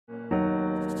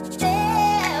Hey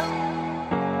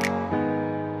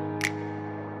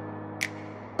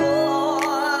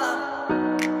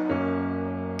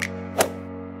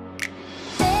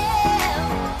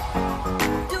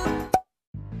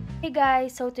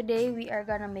guys, so today we are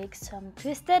gonna make some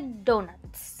twisted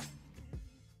donuts.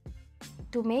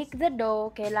 To make the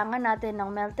dough, kailangan natin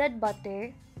ng melted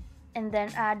butter and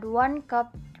then add 1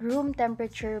 cup room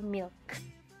temperature milk.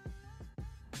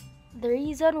 The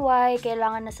reason why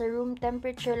kailangan nasa room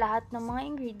temperature lahat ng mga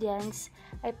ingredients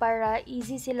ay para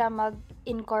easy sila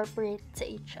mag-incorporate sa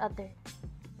each other.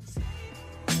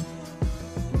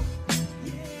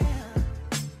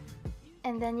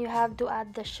 And then you have to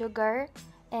add the sugar.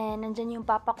 And nandyan yung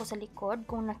papa ko sa likod,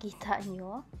 kung nakita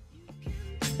nyo.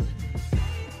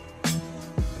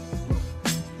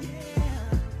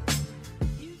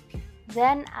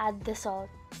 Then, add the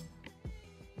salt.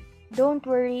 Don't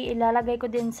worry, ilalagay ko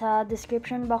din sa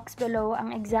description box below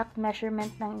ang exact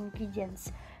measurement ng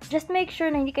ingredients. Just make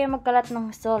sure na hindi kayo magkalat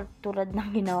ng salt tulad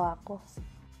ng ginawa ko.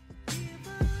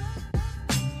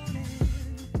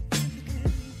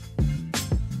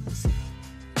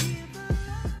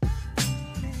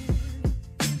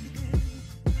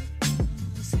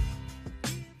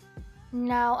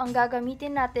 Now, ang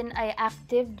gagamitin natin ay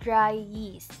active dry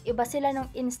yeast. Iba sila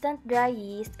ng instant dry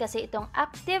yeast kasi itong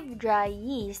active dry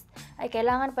yeast ay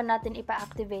kailangan pa natin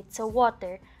ipa-activate sa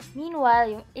water.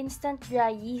 Meanwhile, yung instant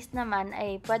dry yeast naman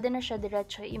ay pwede na siya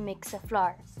diretso i-mix sa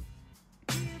flour.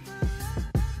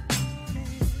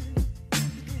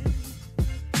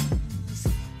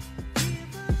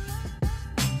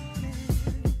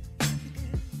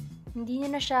 Hindi nyo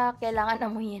na siya kailangan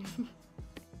amuyin.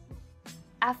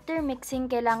 After mixing,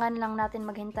 kailangan lang natin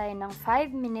maghintay ng 5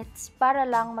 minutes para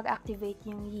lang mag-activate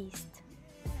yung yeast.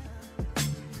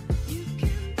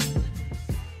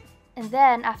 And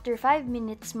then, after 5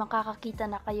 minutes, makakakita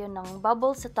na kayo ng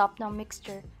bubbles sa top ng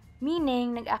mixture,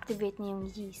 meaning nag-activate na yung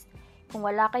yeast. Kung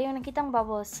wala kayong nakitang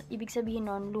bubbles, ibig sabihin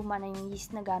nun, luma na yung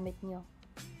yeast na gamit nyo.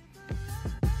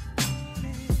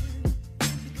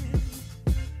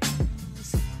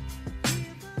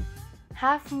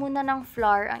 Half muna ng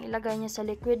flour ang ilagay nyo sa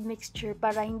liquid mixture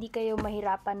para hindi kayo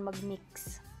mahirapan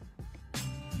mag-mix.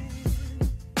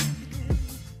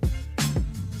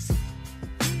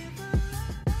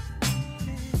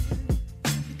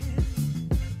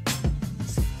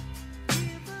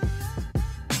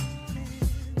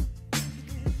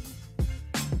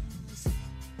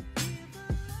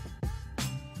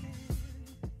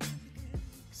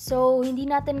 So, hindi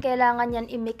natin kailangan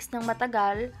yan i-mix ng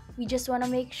matagal. We just wanna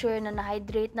make sure na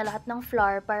na-hydrate na lahat ng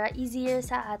flour para easier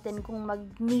sa atin kung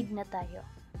mag-knead na tayo.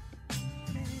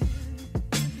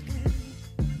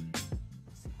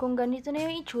 Kung ganito na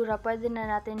yung itsura, pwede na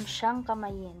natin siyang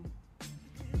kamayin.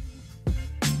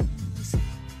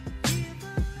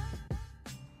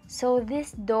 So,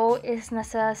 this dough is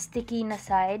nasa sticky na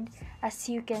side. As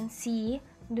you can see,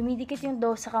 dumidikit yung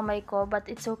dough sa kamay ko, but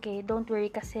it's okay. Don't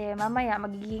worry kasi mamaya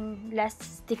magiging less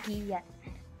sticky yan.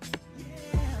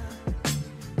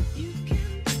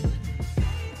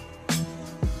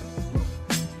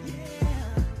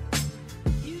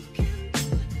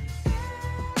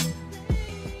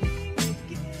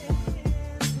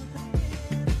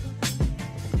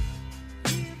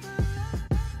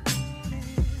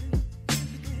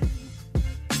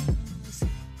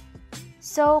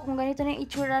 So, kung ganito na yung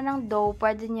itsura ng dough,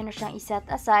 pwede nyo na siyang iset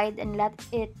aside and let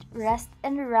it rest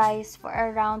and rise for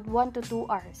around 1 to 2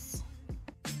 hours.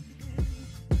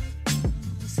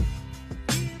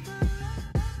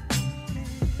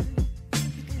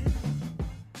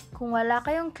 Kung wala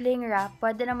kayong cling wrap,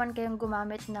 pwede naman kayong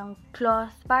gumamit ng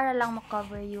cloth para lang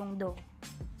makover yung dough.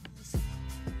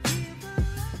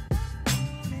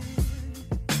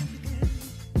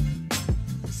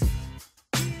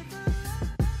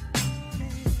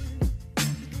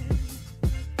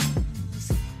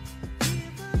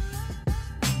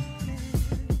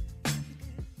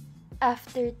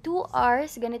 After 2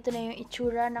 hours, ganito na yung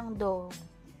itsura ng dough.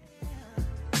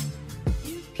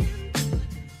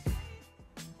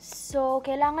 So,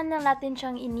 kailangan lang natin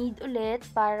siyang i-knead ulit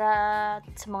para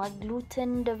sa mga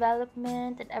gluten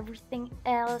development and everything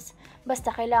else. Basta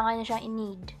kailangan niya siyang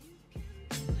i-knead.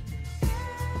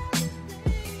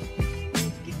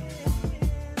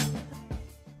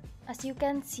 As you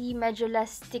can see, medyo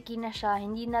less sticky na siya.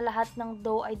 Hindi na lahat ng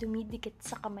dough ay dumidikit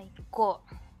sa kamay ko.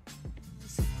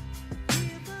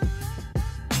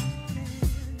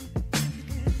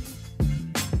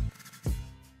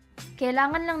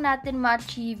 Kailangan lang natin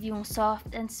ma-achieve yung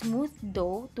soft and smooth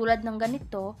dough tulad ng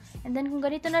ganito. And then kung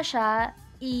ganito na siya,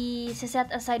 i-set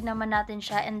aside naman natin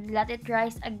siya and let it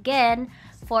rise again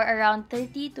for around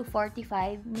 30 to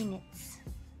 45 minutes.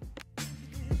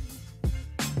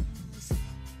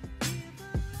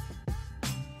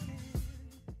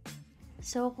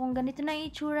 So, kung ganito na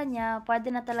yung itsura niya,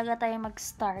 pwede na talaga tayo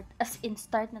mag-start, as in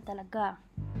start na talaga.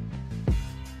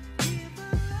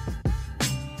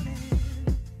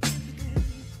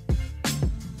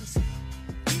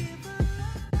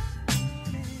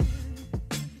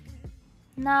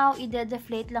 Now,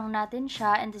 ide-deflate lang natin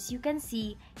siya, and as you can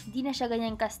see, hindi na siya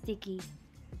ganyan ka-sticky.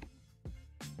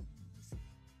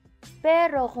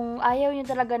 Pero kung ayaw nyo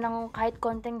talaga ng kahit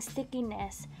konting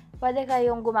stickiness, pwede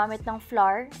kayong gumamit ng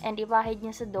flour and ipahid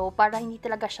nyo sa dough para hindi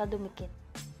talaga siya dumikit.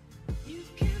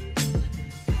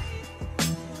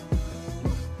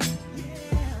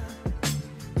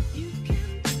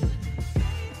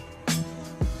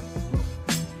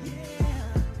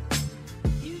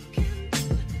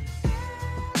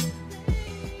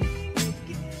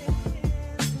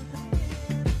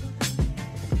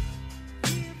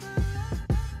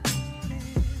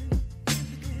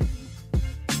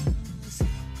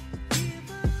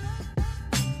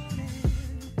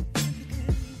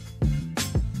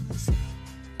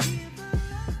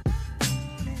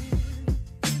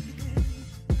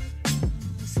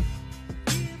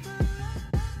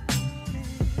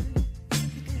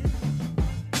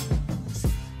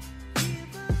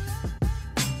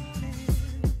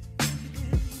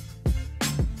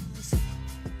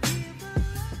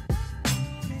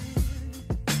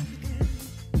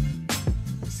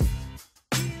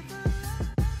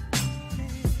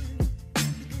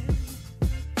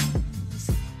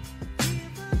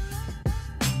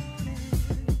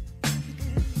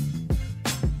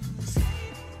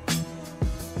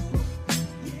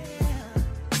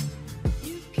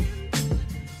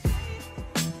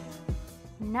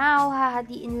 Now,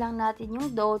 hahatiin lang natin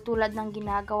yung dough tulad ng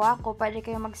ginagawa ko. Pwede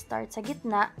kayo mag-start sa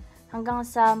gitna hanggang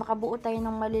sa makabuo tayo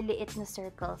ng maliliit na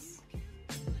circles.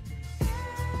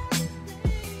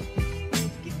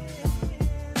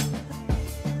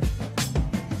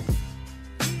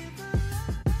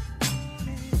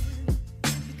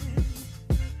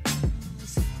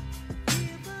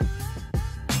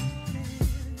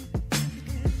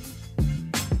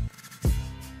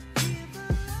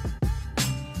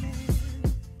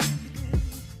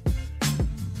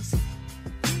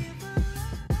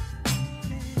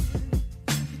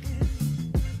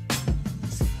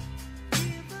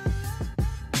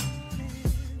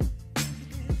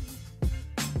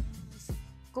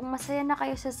 Kung masaya na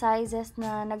kayo sa sizes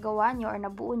na nagawa nyo or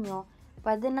nabuo nyo,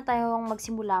 pwede na tayong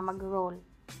magsimula mag-roll.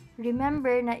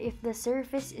 Remember na if the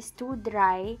surface is too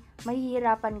dry,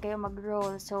 mahihirapan kayo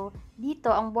mag-roll. So, dito,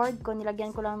 ang board ko,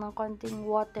 nilagyan ko lang ng konting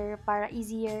water para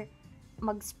easier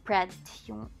mag-spread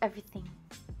yung everything.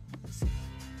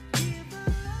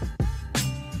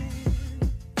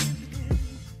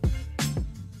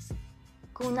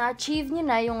 Kung na-achieve nyo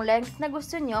na yung length na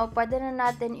gusto nyo, pwede na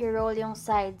natin i-roll yung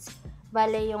sides.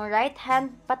 Bale, yung right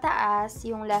hand pataas,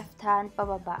 yung left hand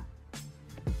pababa.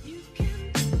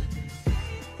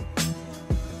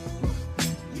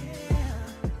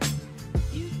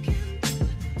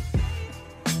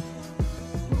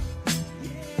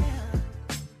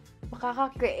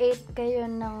 Makaka-create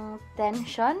kayo ng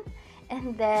tension,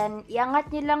 and then iangat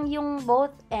nyo lang yung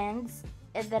both ends,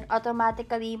 and then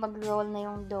automatically mag-roll na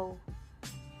yung dough.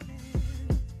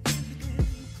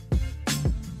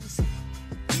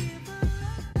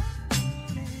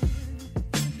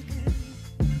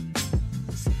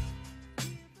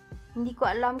 Hindi ko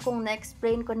alam kung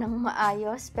na-explain ko ng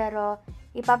maayos, pero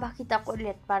ipapakita ko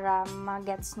ulit para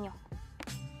ma-gets nyo.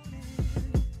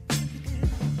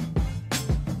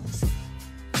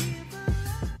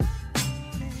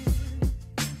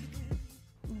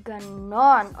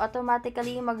 Ganon.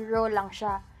 Automatically mag-roll lang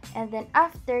siya. And then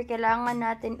after, kailangan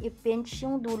natin i-pinch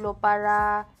yung dulo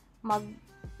para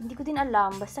hindi ko din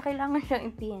alam, basta kailangan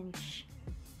siyang i-pinch.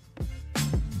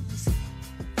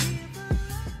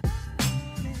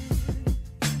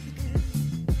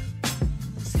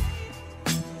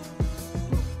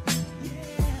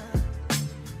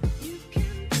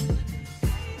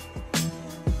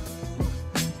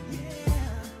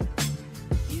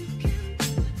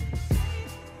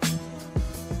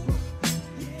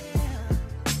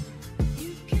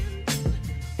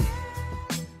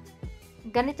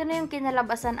 Ganito na yung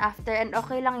kinalabasan after, and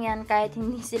okay lang yan kahit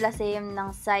hindi sila same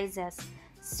ng sizes.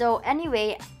 So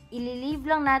anyway, ililive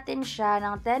lang natin siya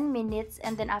ng 10 minutes,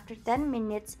 and then after 10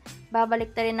 minutes,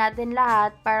 babalik rin natin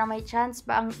lahat para may chance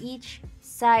pa ang each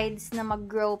sides na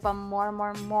mag-grow pa more.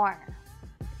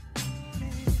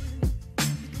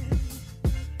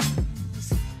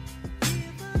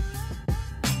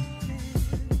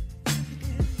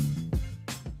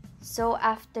 So,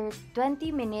 after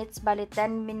 20 minutes, bali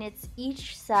 10 minutes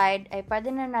each side, ay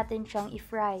pwede na natin siyang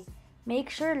i-fry.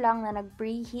 Make sure lang na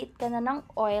nag-preheat ka na ng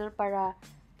oil para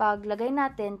paglagay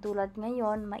natin, tulad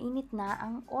ngayon, mainit na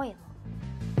ang oil.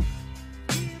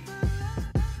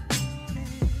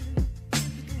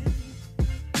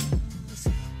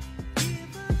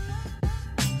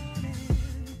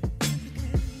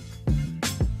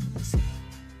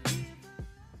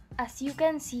 As you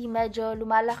can see, medyo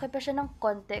lumalaki pa siya ng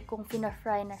konti kung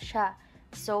fina-fry na siya.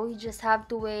 So, you just have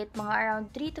to wait mga around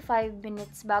 3 to 5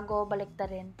 minutes bago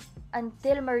baliktarin.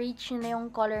 Until ma-reach nyo na yung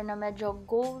color na medyo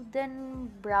golden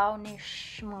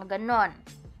brownish, mga ganon.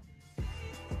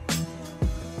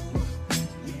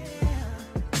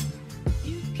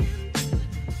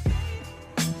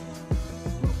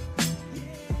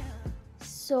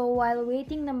 So, while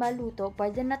waiting na maluto,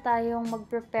 pwede na tayong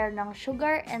mag-prepare ng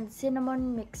sugar and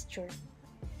cinnamon mixture.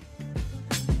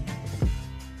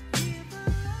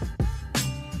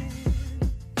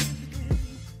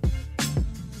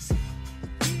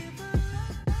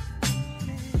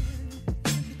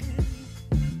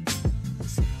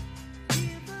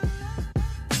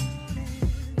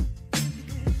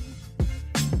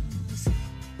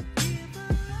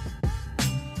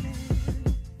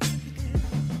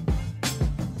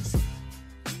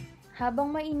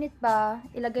 Habang mainit pa,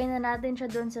 ilagay na natin siya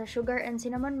doon sa sugar and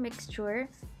cinnamon mixture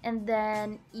and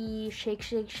then i-shake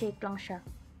lang siya.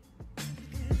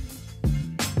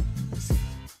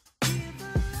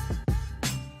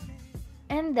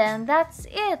 And then that's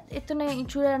it! Ito na yung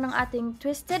itsura ng ating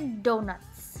twisted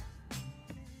donuts.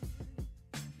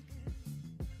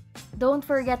 Don't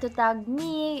forget to tag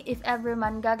me if ever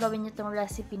man gagawin nyo tong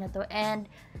recipe na to. And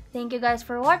thank you guys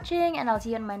for watching and I'll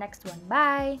see you on my next one.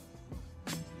 Bye!